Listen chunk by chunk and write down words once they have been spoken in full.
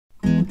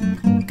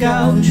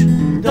couch,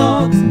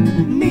 dogs,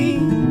 me,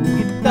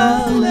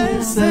 guitar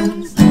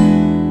lessons.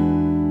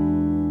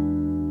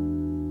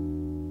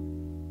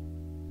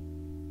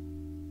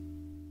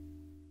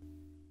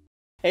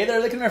 Hey there,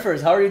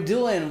 LickNRiffers, how are you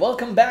doing?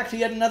 Welcome back to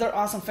yet another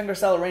awesome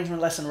fingerstyle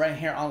arrangement lesson right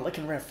here on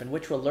LickNRiff, in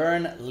which we'll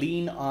learn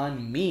Lean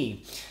on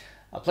Me.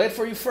 I'll play it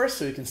for you first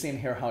so you can see and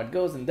hear how it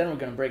goes, and then we're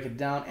going to break it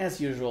down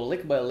as usual,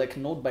 lick by lick,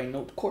 note by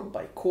note, chord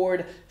by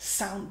chord,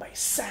 sound by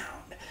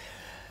sound,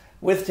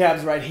 with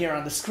tabs right here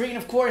on the screen,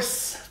 of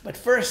course. But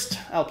first,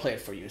 I'll play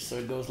it for you, so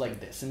it goes like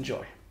this.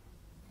 Enjoy.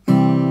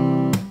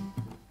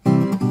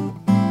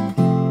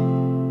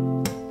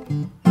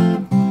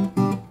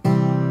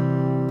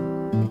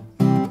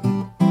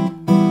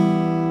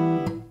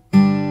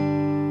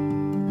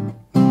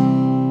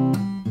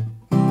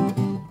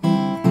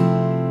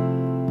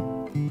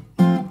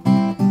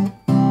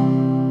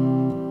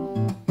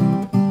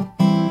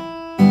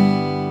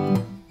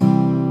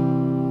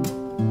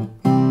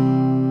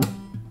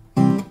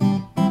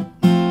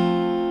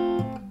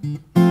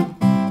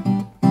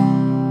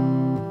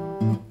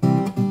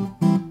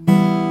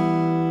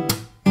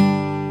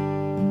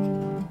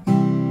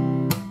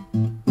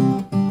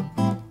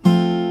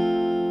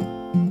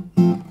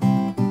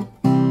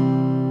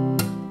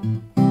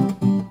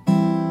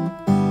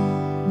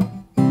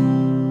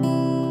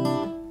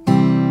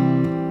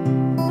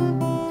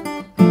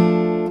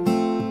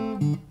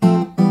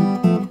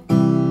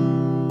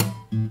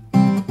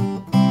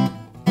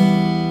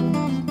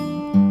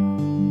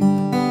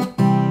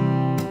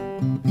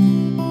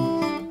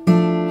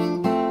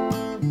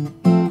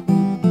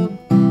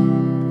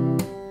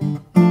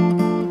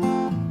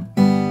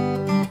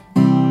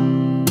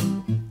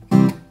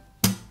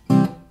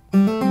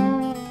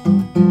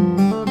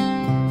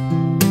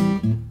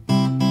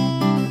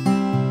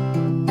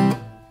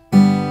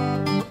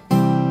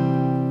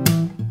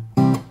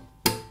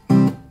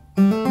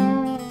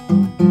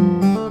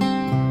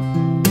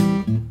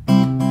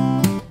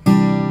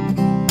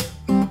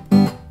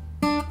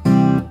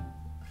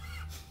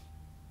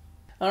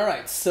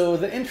 Alright, so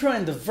the intro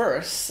and the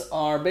verse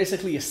are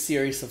basically a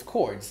series of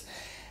chords,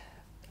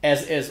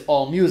 as is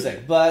all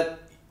music,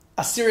 but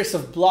a series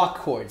of block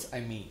chords, I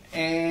mean.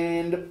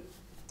 And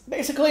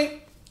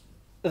basically,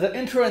 the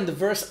intro and the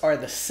verse are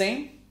the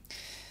same,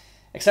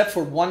 except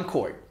for one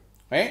chord,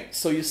 right?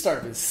 So you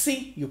start with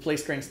C, you play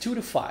strings 2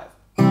 to 5,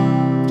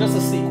 just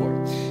a C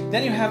chord.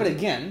 Then you have it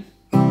again,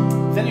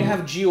 then you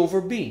have G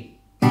over B,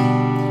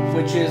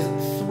 which is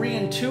 3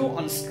 and 2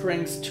 on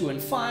strings 2 and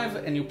 5,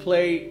 and you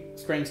play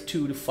strings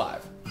 2 to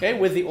 5, okay,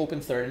 with the open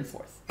 3rd and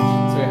 4th.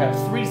 So you have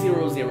 3,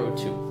 0, 0,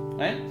 2,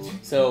 right?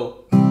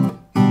 So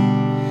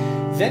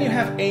then you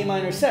have A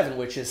minor 7,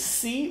 which is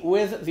C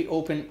with the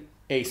open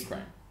A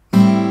string.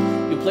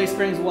 You play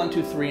strings 1,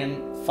 2, 3,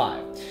 and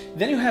 5.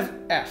 Then you have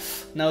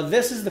F. Now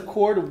this is the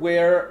chord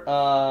where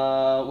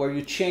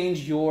you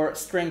change your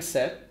string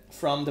set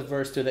from the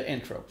verse to the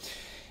intro.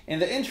 In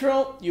the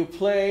intro, you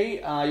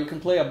can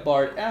play a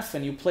barred F,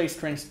 and you play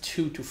strings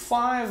 2 to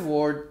 5,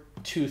 or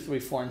 2, 3,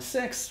 4, and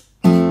 6.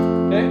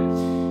 Okay?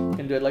 You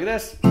can do it like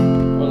this,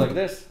 or like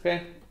this,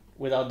 okay?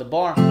 Without the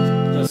bar,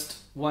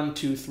 just 1,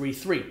 2, 3,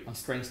 3 on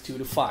strings 2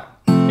 to 5.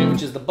 Okay,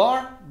 which is the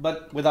bar,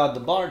 but without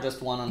the bar,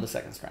 just 1 on the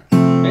second string.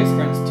 Okay,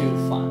 strings 2 to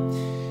 5.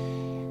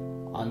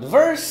 On the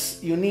verse,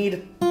 you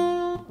need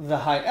the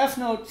high F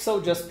note,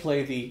 so just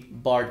play the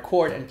barred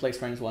chord and play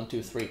strings 1,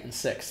 2, 3, and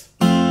 6.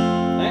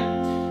 Okay?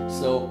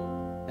 So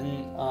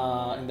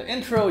in the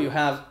intro, you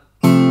have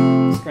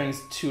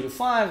strings 2 to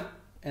 5.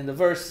 In the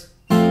verse,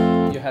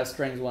 you have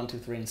strings 1, 2,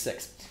 3, and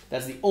 6.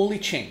 That's the only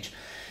change.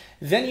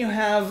 Then you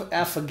have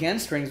F again,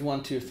 strings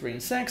 1, 2, 3,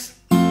 and 6.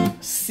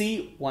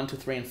 C, 1, 2,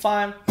 3, and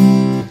 5.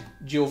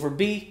 G over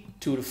B,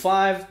 2 to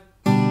 5.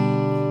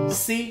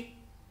 C,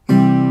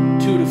 2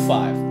 to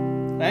 5.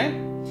 Okay?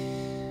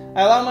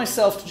 I allow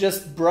myself to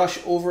just brush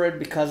over it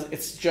because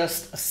it's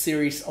just a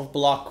series of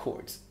block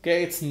chords.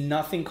 Okay? It's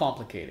nothing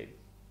complicated.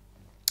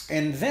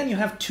 And then you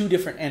have two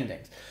different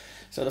endings.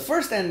 So the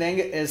first ending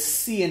is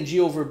C and G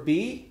over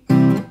B,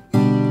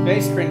 okay,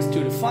 strings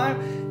 2 to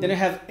 5. Then you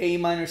have A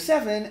minor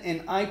 7,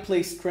 and I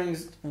play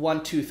strings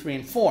 1, 2, 3,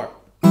 and 4.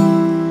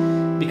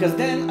 Because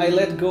then I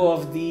let go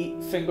of the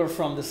finger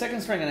from the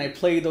second string and I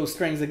play those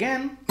strings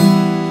again.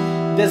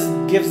 This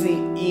gives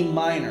me E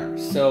minor.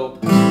 So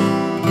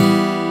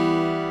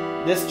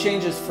this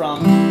changes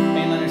from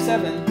A minor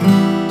 7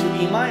 to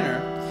E minor,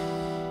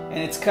 and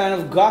it's kind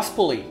of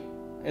gospel-y.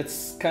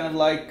 It's kind of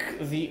like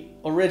the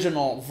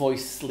original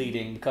voice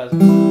leading, because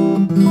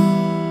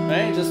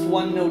right, just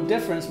one note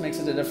difference makes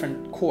it a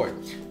different chord.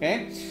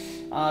 Okay,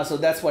 so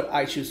that's what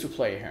I choose to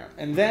play here.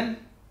 And then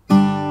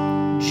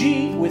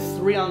G with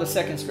 3 on the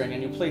second string,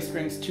 and you play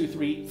strings 2,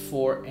 3,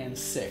 4, and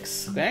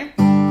 6. Okay.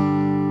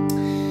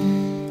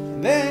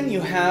 And then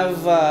you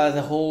have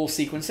the whole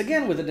sequence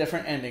again with a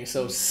different ending.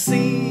 So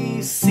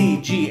C,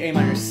 C, G, A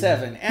minor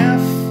 7, F,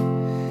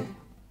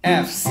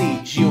 F,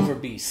 C, G over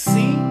B,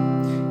 C.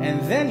 And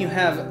then you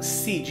have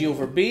C, G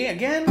over B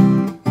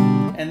again,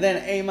 and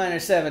then A minor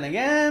 7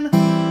 again,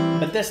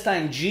 but this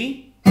time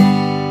G,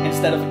 and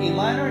instead of E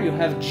minor, you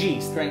have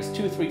G, strings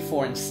 2, 3,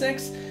 4, and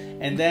 6,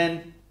 and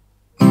then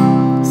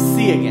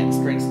C again,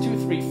 strings 2,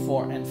 3,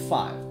 4, and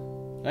 5.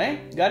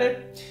 Right? Got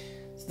it?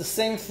 It's the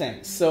same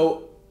thing.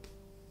 So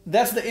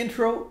that's the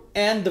intro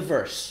and the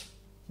verse.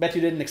 Bet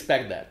you didn't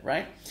expect that,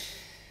 right?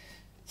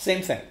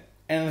 Same thing.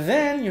 And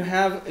then you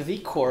have the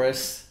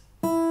chorus,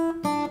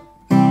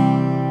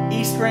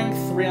 E string,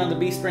 3 on the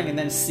B string, and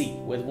then C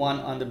with 1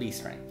 on the B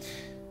string.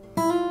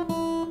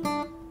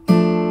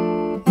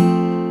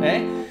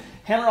 Okay?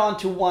 Hammer on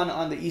to 1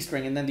 on the E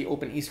string and then the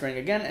open E string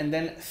again, and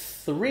then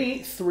 3,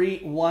 3,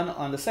 1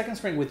 on the second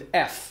string with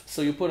F.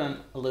 So you put on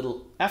a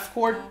little F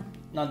chord,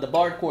 not the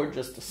bar chord,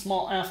 just a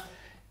small F,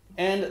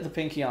 and the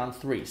pinky on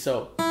 3.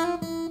 So,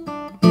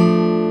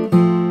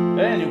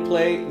 and you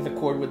play the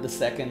chord with the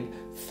second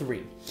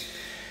 3.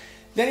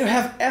 Then you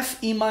have F,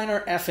 E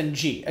minor, F, and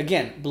G.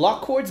 Again,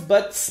 block chords,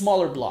 but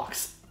smaller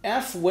blocks.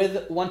 F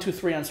with 1, 2,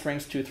 3 on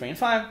strings 2, 3, and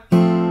 5.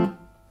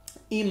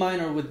 E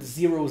minor with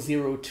 0,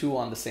 0, 2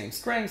 on the same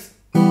strings.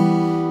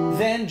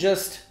 Then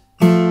just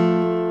 2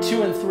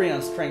 and 3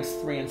 on strings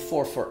 3 and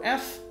 4 for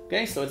F.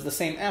 Okay, so it's the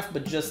same F,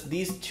 but just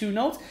these 2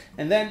 notes.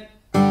 And then,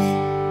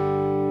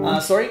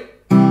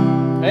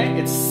 okay,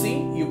 it's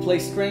C. You play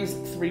strings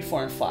 3,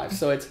 4, and 5.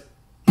 So it's,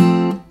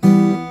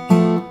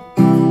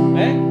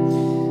 okay,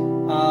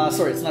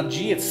 it's not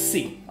G, it's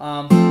C.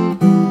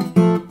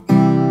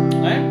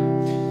 Okay,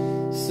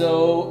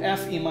 so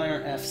F, E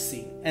minor, F,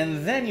 C.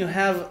 And then you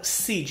have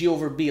C, G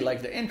over B,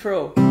 like the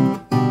intro.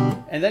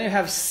 And then you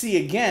have C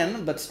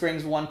again, but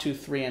strings 1, 2,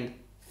 3, and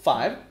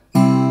 5.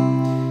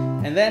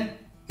 And then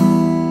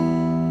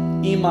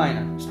E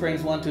minor,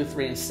 strings 1, 2,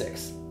 3, and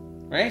 6.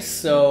 Right?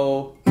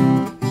 So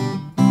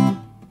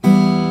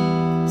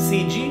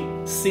C, G,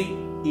 C,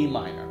 E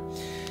minor.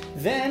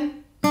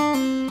 Then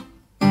 3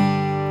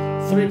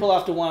 pull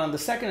off to 1 on the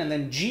second, and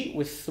then G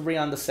with 3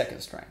 on the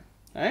second string.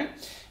 Right?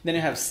 Then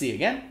you have C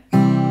again.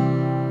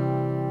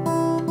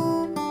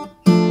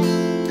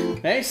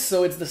 Okay,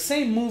 so it's the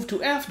same move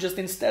to F, just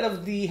instead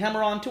of the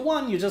hammer on to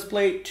 1, you just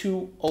play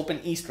 2 open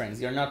E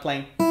strings. You're not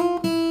playing,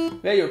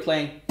 okay, you're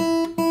playing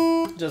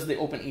just the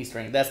open E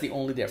string. That's the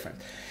only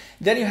difference.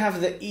 Then you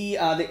have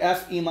the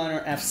F, E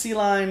minor, F, C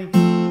line.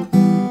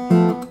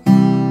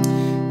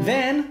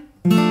 Then,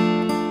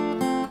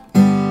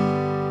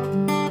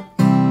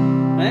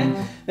 okay,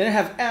 then you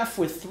have F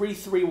with 3,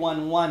 3,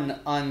 1, 1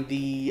 on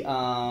the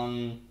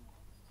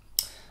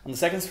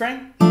second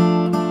string.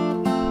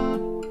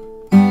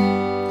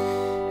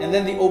 And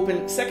then the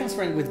open second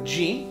string with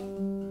G,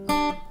 3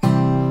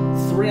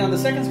 on the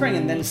second string,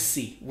 and then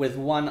C with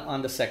 1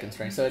 on the second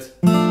string. So it's,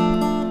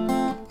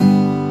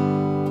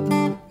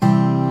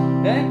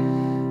 okay,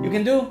 you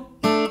can do,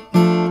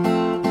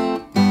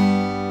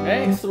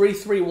 okay, 3,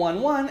 3,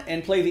 1, 1,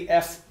 and play the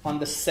F on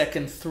the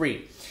second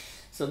 3.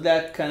 So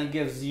that kind of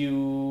gives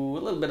you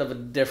a little bit of a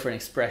different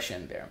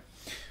expression there.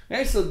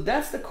 Okay, so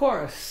that's the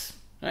chorus.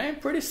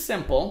 Right? Pretty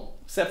simple,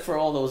 except for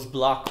all those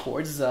block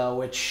chords,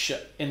 which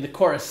in the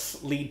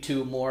chorus lead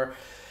to a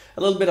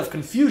little bit of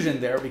confusion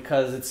there,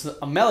 because it's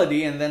a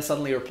melody and then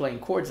suddenly you're playing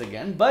chords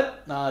again.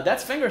 But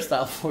that's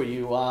fingerstyle for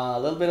you. A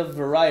little bit of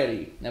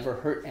variety. Never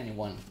hurt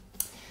anyone,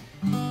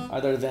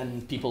 other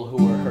than people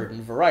who were hurt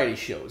in variety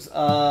shows.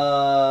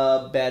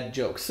 Bad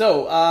joke.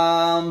 So,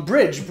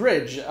 bridge.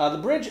 The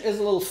bridge is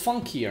a little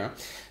funkier.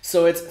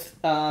 So it's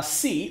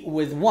C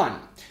with 1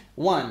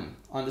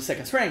 on the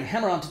second string,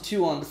 hammer onto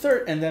 2 on the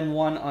third, and then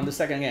 1 on the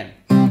second again.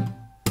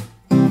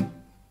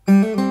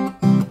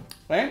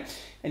 Right?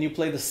 And you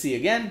play the C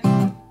again.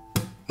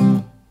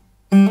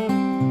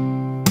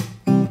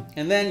 And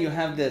then you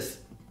have this.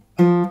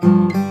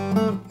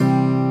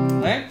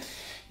 Right?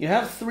 You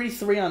have 3,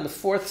 3 on the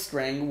fourth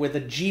string with a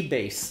G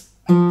bass.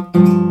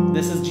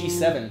 This is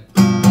G7.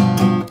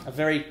 A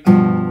very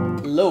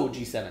low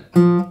G7.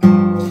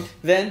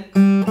 Then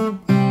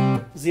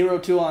 0,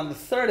 2 on the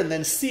third, and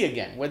then C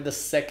again with the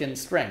second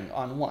string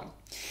on 1.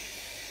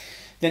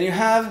 Then you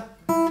have,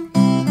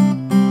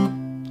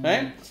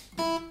 right?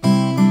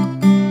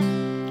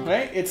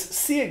 It's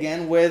C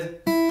again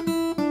with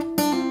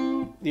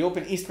the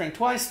open E string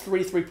twice,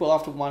 3, 3 pull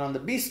off to 1 on the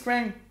B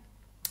string.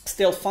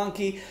 Still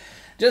funky,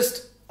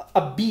 just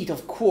a beat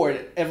of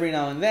chord every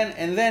now and then,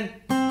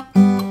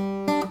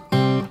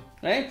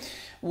 right?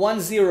 1,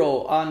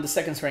 0 on the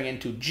second string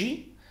into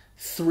G,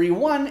 3,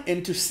 1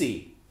 into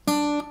C.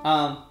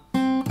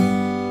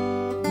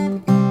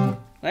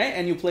 Right?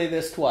 And you play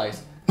this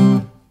twice.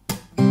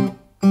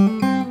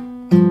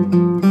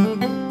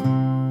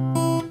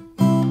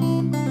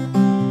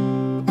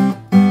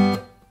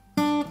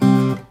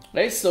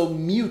 Right? So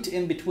mute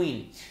in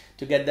between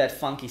to get that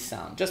funky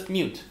sound. Just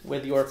mute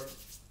with your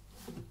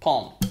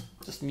palm.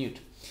 Just mute.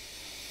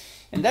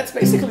 And that's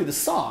basically the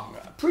song.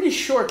 A pretty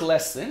short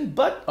lesson,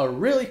 but a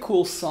really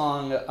cool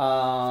song.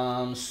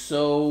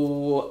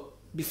 So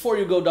before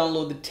you go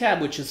download the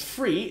tab, which is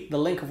free, the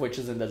link of which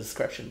is in the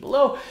description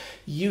below,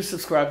 you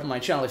subscribe to my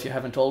channel if you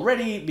haven't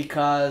already,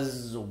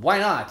 because why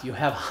not? You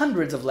have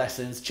hundreds of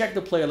lessons. Check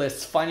the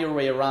playlists, find your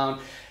way around.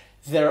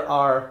 There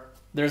are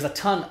There's a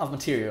ton of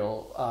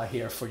material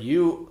here for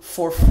you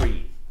for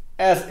free,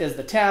 as is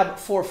the tab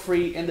for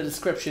free in the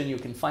description. You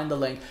can find the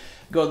link,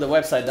 go to the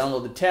website,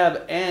 download the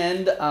tab,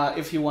 and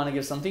if you want to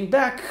give something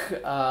back,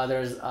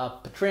 there's a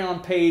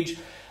Patreon page.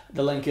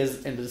 The link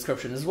is in the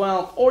description as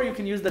well, or you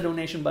can use the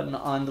donation button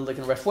on the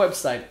LickNRiff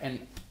website,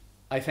 and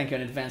I thank you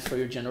in advance for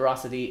your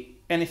generosity.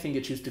 Anything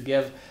you choose to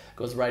give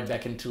goes right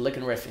back into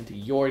LickNRiff, into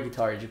your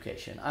guitar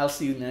education. I'll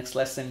see you in the next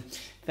lesson.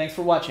 Thanks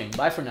for watching.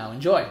 Bye for now.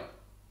 Enjoy.